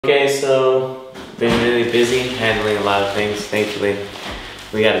Okay, so been really busy handling a lot of things. Thankfully,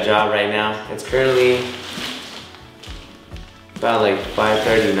 we got a job right now. It's currently about like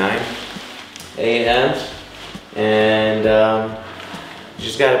 5:39 a.m. and you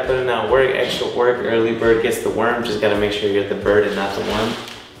just gotta put in that work, extra work. Early bird gets the worm. Just gotta make sure you're the bird and not the worm.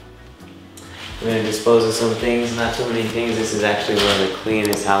 We're gonna dispose of some things, not too many things. This is actually one of the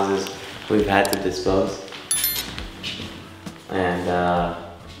cleanest houses we've had to dispose. And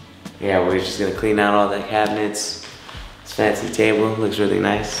yeah, we're just gonna clean out all the cabinets. This fancy table looks really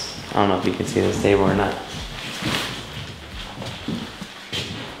nice. I don't know if you can see this table or not.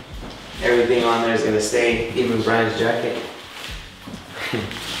 Everything on there is gonna stay, even Brian's jacket.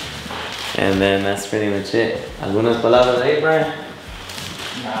 And then that's pretty much it. ¿Algunas palabras ahí, Brian?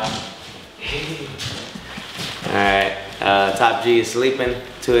 No. Alright, Top G is sleeping.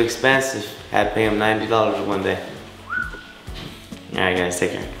 Too expensive. Had to pay him $90 one day. Alright guys,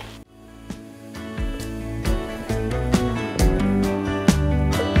 take care.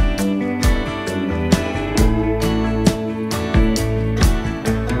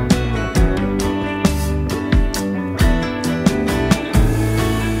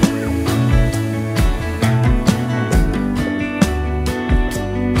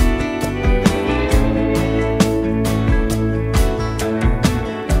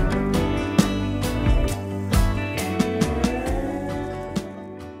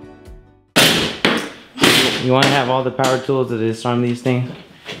 You want to have all the power tools to disarm these things,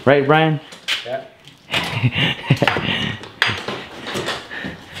 right, Brian? Yeah.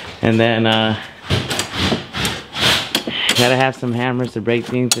 And then you gotta have some hammers to break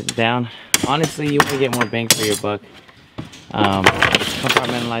things down. Honestly, you want to get more bang for your buck.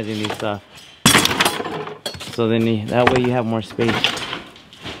 Compartmentalizing these stuff, so then that way you have more space.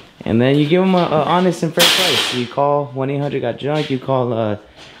 And then you give them a honest and fair price. You call 1-800-GOT-JUNK. You call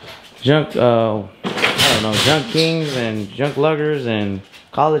junk. I don't know, junk kings and junk luggers and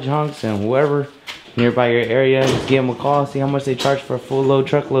college hunks and whoever nearby your area. Just give them a call, see how much they charge for a full load,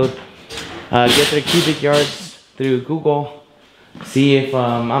 truckload. Get their cubic yards through Google. See if,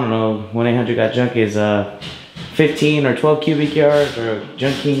 I don't know, 1-800-GOT-JUNK is 15 or 12 cubic yards, or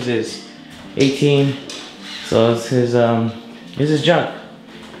Junk Kings is 18. So it's his junk.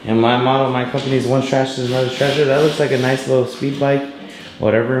 And my motto, my company is one trash is another's treasure. That looks like a nice little speed bike,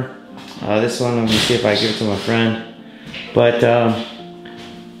 whatever. This one, I'm gonna see if I give it to my friend. But,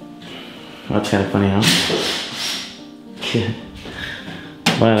 that's kind of funny, huh?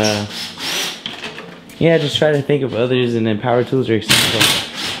 But, yeah, just try to think of others, and then power tools are essential.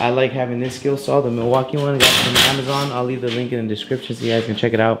 I like having this skill saw, the Milwaukee one, got it from Amazon. I'll leave the link in the description so you guys can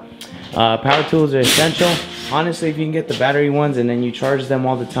check it out. Power tools are essential. Honestly, if you can get the battery ones and then you charge them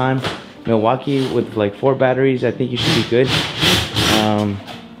all the time, Milwaukee with like 4 batteries, I think you should be good.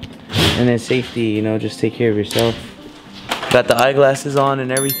 And then safety, you know, just take care of yourself. Got the eyeglasses on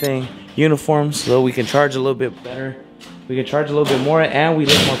and everything. Uniforms, so we can charge a little bit better. We can charge a little bit more, and we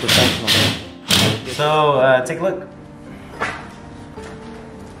look more professional. So, take a look.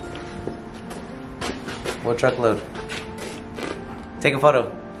 What truckload? Take a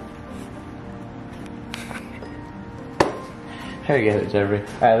photo. I get it, Jeffrey.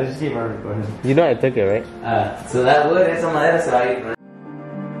 Alright, let's just keep on recording. You know I took it, right? So that wood, esa madera se va a ir.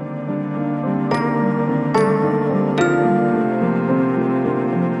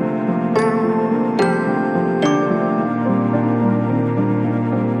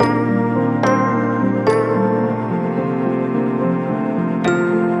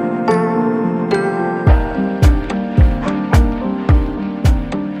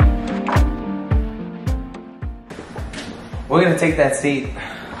 We're gonna take that seat.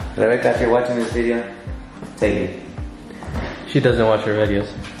 Rebecca, if you're watching this video, take it. She doesn't watch her videos.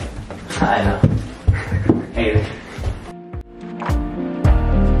 I know. Hey.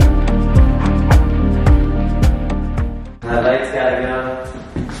 The lights gotta go.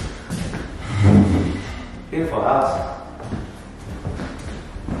 Beautiful house.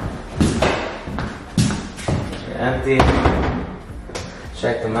 They're empty.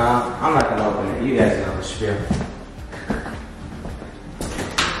 Check them out. I'm not gonna open it. You guys know the spiel.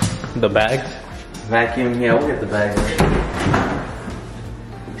 The bags? Vacuum, yeah, we'll get the bags.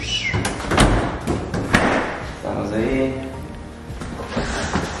 Estamos ahí.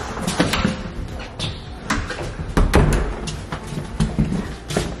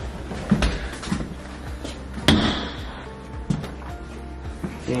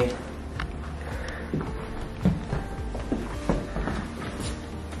 Sí.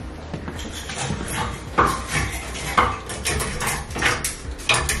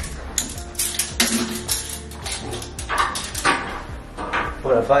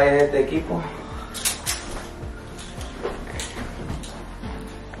 falla de este equipo.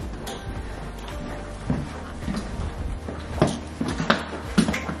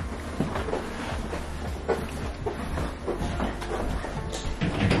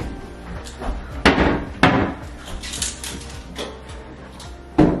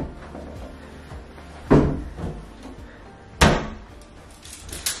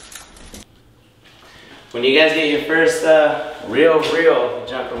 When you guys get your first real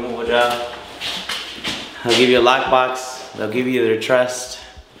junk removal job, they'll give you a lockbox, they'll give you their trust,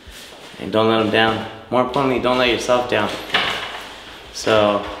 and don't let them down. More importantly, don't let yourself down.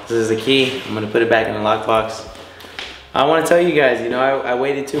 So this is the key. I'm gonna put it back in the lockbox. I wanna tell you guys, you know, I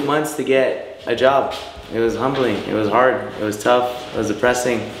waited 2 months to get a job. It was humbling, it was hard, it was tough, it was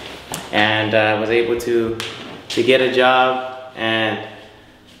depressing. And I was able to get a job, and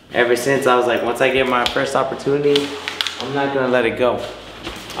ever since I was like, once I get my first opportunity, I'm not gonna let it go.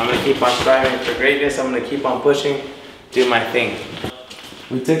 I'm gonna keep on striving for greatness. I'm gonna keep on pushing, do my thing.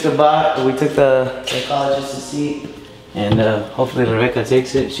 We took the psychologist's seat, and hopefully Rebecca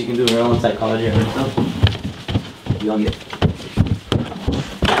takes it. She can do her own psychology herself. You don't get.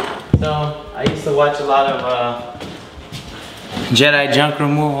 So I used to watch a lot of Jedi junk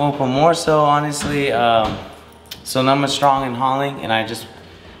removal, but more so honestly, so now I'm strong and hauling, and I just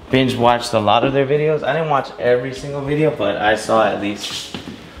binge watched a lot of their videos. I didn't watch every single video, but I saw at least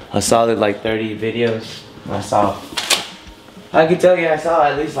a solid like 30 videos. I can tell you I saw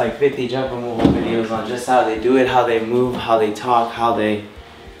at least like 50 junk removal videos on just how they do it, how they move, how they talk, how they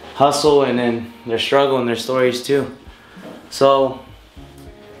hustle, and then their struggle and their stories too. So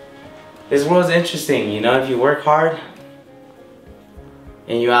this world's interesting, you know. If you work hard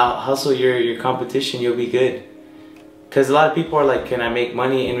and you out hustle your competition, you'll be good. Because a lot of people are like, can I make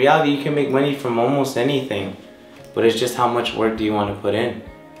money? In reality, you can make money from almost anything, but it's just how much work do you want to put in.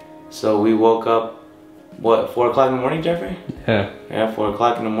 So we woke up, what, 4 o'clock in the morning, Jeffrey? Yeah, 4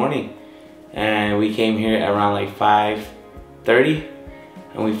 o'clock in the morning. And we came here at around like 5:30,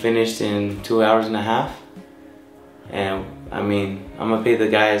 and we finished in 2 hours and a half. And I mean, I'm gonna pay the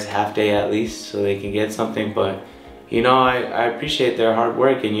guys half day at least so they can get something, but you know, I appreciate their hard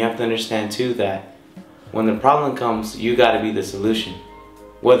work, and you have to understand too that when the problem comes, you gotta be the solution.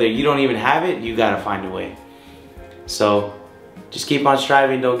 Whether you don't even have it, you gotta find a way. So just keep on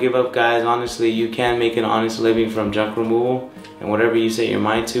striving, don't give up, guys. Honestly, you can make an honest living from junk removal and whatever you set your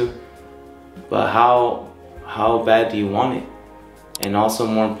mind to. But how bad do you want it? And also,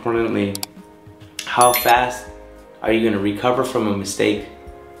 more importantly, how fast are you gonna recover from a mistake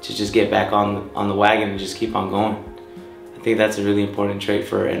to just get back on the wagon and just keep on going? I think that's a really important trait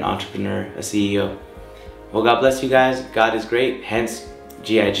for an entrepreneur, a CEO. Well, God bless you guys. God is great. Hence,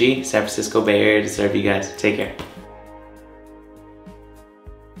 GIG, San Francisco Bay Area, to serve you guys. Take care.